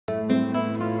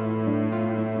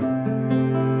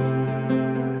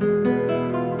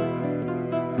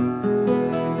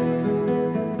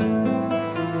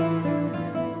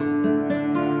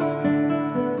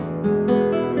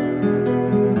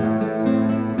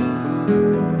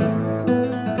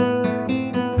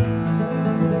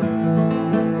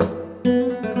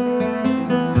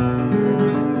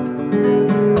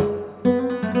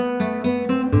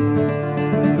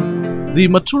The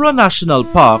Matura National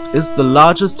Park is the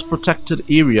largest protected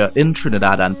area in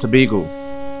Trinidad and Tobago.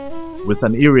 With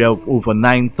an area of over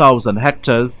 9,000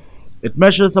 hectares, it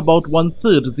measures about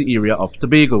one-third the area of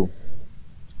Tobago.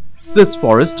 This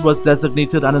forest was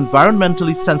designated an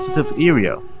environmentally sensitive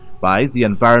area by the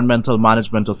Environmental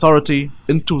Management Authority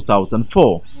in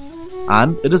 2004,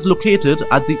 and it is located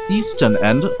at the eastern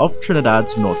end of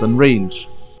Trinidad's Northern Range.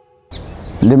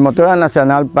 The Matura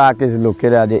National Park is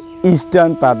located at the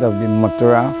eastern part of the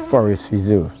Matura Forest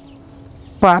Reserve.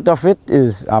 Part of it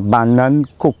is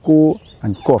abandoned cocoa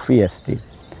and coffee estate,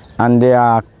 and there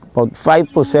are about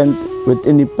 5%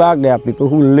 within the park. There are people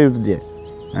who live there,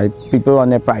 right? People on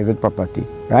their private property,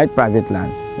 right? Private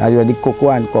land. That's where the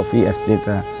cocoa and coffee estates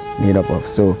are made up of.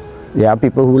 So there are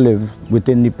people who live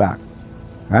within the park,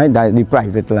 right? That's the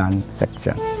private land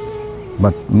section.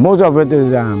 But most of it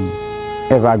is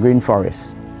evergreen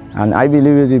forest, and I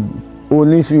believe it's the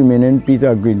only remaining piece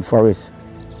of green forest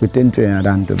within Trinidad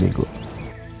and Tobago.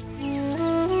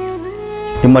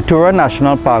 The Matura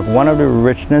National Park, one of the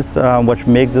richness which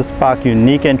makes this park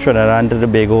unique in Trinidad and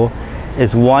Tobago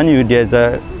is one, there's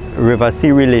a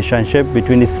river-sea relationship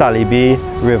between the Salibi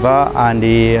River and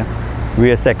the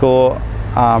Rio Seco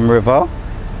River.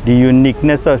 The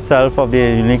uniqueness itself of the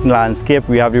unique landscape,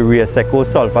 we have the Rio Seco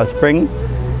Sulphur Spring,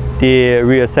 the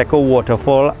Rio Seco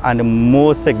waterfall, and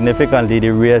most significantly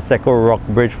the Rio Seco rock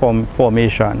bridge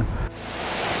formation.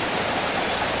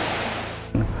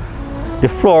 The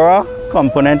flora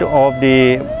component of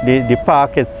the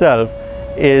park itself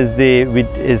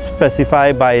is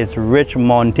specified by its rich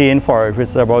montane forest, which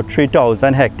is about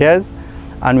 3,000 hectares,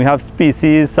 and we have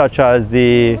species such as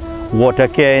the water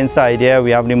care inside there.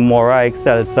 We have the Mora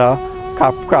excelsa,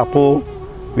 crapo,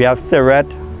 we have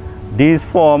seret. These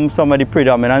form some of the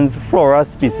predominant flora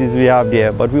species we have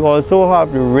there, but we also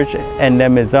have the rich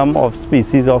endemism of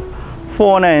species of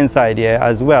fauna inside there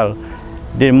as well.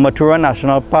 The Matura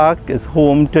National Park is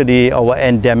home to our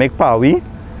endemic pawi.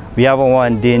 We have our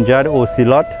endangered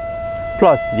ocelot,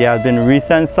 plus there has been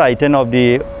recent sighting of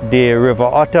the river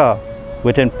otter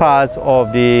within parts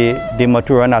of the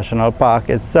Matura National Park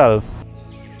itself.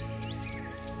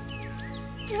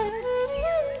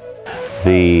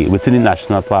 Within the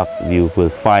national park, you will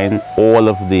find all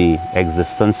of the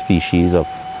existing species of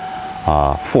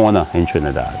fauna in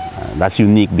Trinidad. That's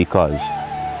unique because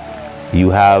you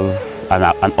have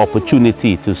an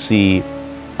opportunity to see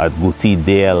a guti,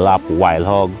 deer, lap, wild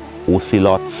hog,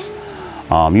 ocelots,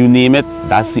 you name it.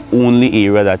 That's the only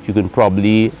area that you can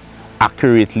probably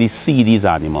accurately see these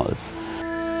animals.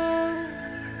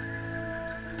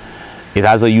 It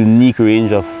has a unique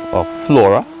range of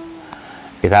flora.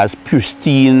 It has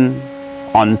pristine,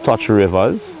 untouched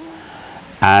rivers,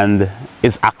 and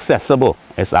it's accessible.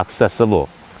 It's accessible,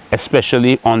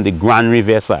 especially on the Grand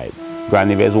River side.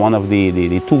 Grand River is one of the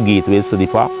two gateways to the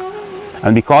park,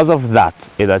 and because of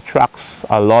that, it attracts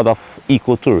a lot of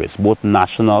eco-tourists, both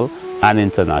national and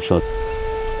international.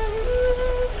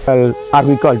 Well,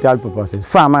 agricultural purposes,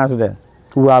 farmers there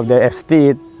who have their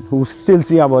estate, who still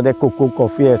see about their cocoa,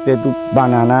 coffee estate,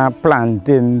 banana,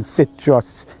 plantain,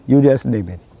 citrus, you just name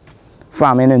it.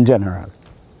 Farming in general.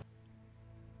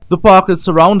 The park is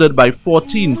surrounded by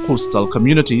 14 coastal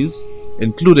communities,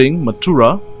 including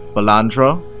Matura,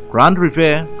 Balandra, Grand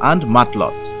River, and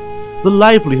Matlot. The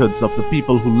livelihoods of the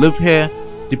people who live here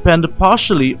depend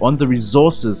partially on the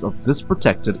resources of this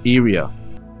protected area.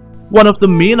 One of the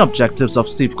main objectives of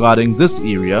safeguarding this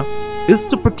area is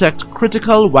to protect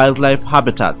critical wildlife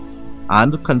habitats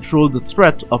and control the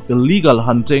threat of illegal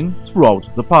hunting throughout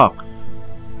the park.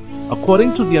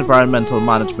 According to the Environmental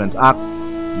Management Act,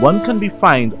 one can be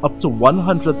fined up to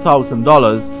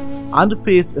 $100,000 and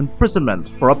face imprisonment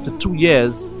for up to 2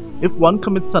 years if one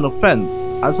commits an offense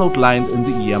as outlined in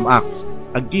the EMA Act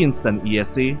against an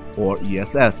ESA or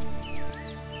ESS.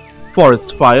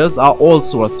 Forest fires are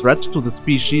also a threat to the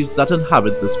species that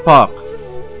inhabit this park.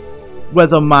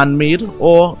 Whether man-made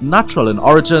or natural in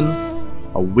origin,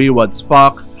 a wayward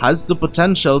spark has the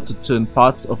potential to turn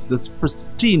parts of this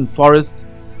pristine forest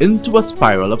into a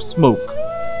spiral of smoke.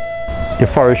 The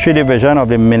Forestry Division of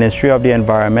the Ministry of the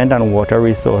Environment and Water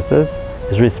Resources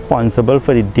is responsible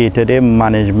for the day-to-day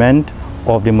management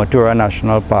of the Matura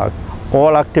National Park.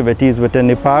 All activities within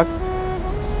the park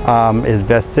is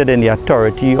vested in the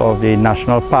authority of the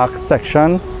National Park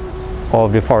section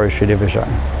of the Forestry Division.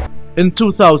 In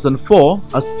 2004,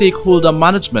 a Stakeholder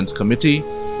Management Committee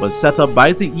was set up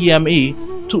by the EMA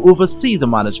to oversee the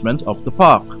management of the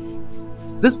park.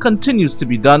 This continues to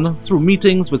be done through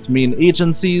meetings with main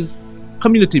agencies,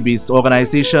 community-based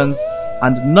organizations,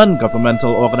 and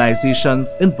non-governmental organizations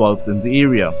involved in the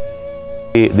area.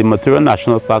 The Matura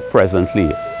National Park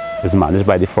presently is managed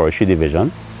by the Forestry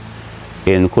Division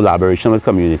in collaboration with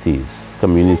communities.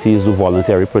 Communities do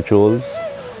voluntary patrols.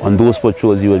 On those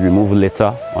patrols, you will remove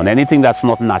litter. On anything that's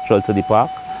not natural to the park,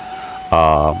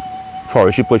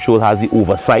 Forestry Patrol has the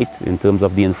oversight in terms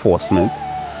of the enforcement.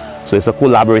 So it's a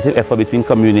collaborative effort between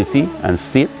community and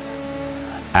state.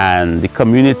 And the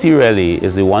community really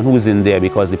is the one who is in there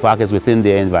because the park is within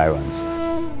their environs.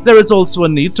 There is also a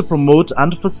need to promote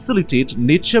and facilitate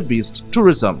nature-based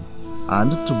tourism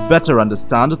and to better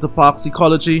understand the park's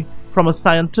ecology from a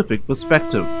scientific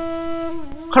perspective.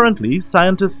 Currently,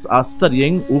 scientists are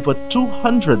studying over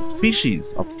 200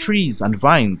 species of trees and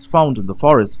vines found in the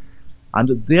forest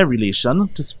and their relation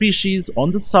to species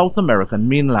on the South American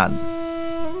mainland.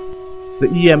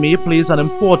 The EMA plays an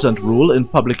important role in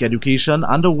public education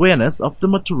and awareness of the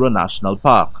Matura National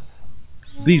Park.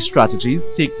 These strategies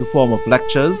take the form of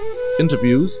lectures,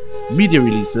 interviews, media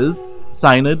releases,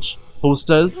 signage,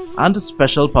 posters, and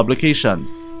special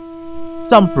publications.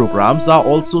 Some programs are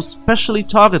also specially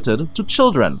targeted to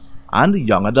children and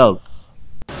young adults.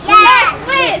 Yes,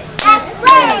 please! Yes,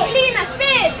 please! Clean a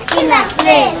space! Clean a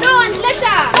space! Don't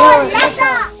litter! Don't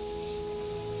litter!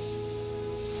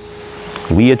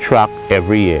 We attract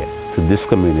every year to this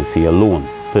community alone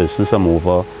persons from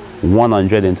over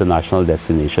 100 international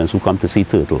destinations who come to see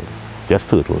turtles, just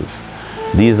turtles.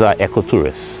 These are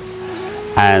ecotourists.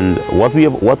 And what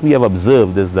we have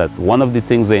observed is that one of the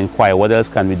things they inquire, what else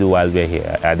can we do while we're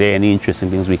here? Are there any interesting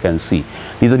things we can see?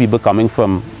 These are people coming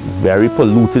from very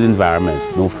polluted environments,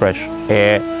 no fresh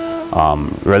air.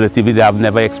 Relatively, they have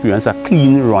never experienced a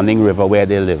clean running river where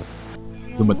they live.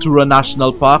 The Matura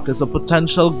National Park is a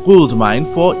potential gold mine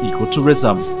for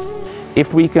ecotourism.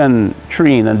 If we can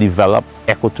train and develop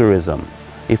ecotourism,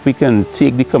 if we can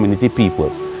take the community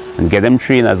people and get them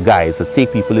trained as guides to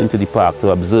take people into the park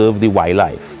to observe the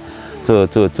wildlife, to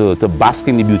bask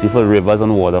in the beautiful rivers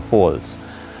and waterfalls,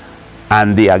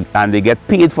 and they get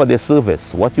paid for their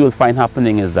service, what you will find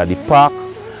happening is that the park,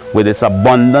 with its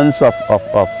abundance of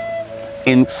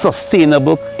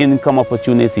sustainable income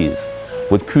opportunities,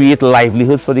 would create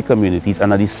livelihoods for the communities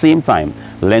and at the same time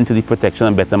lend to the protection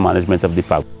and better management of the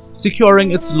park.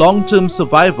 Securing its long-term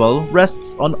survival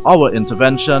rests on our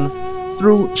intervention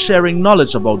through sharing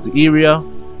knowledge about the area,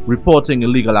 reporting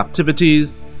illegal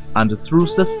activities, and through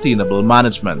sustainable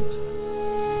management.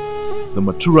 The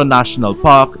Matura National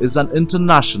Park is an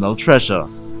international treasure,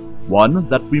 one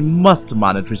that we must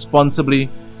manage responsibly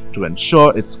to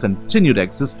ensure its continued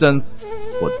existence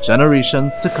for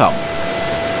generations to come.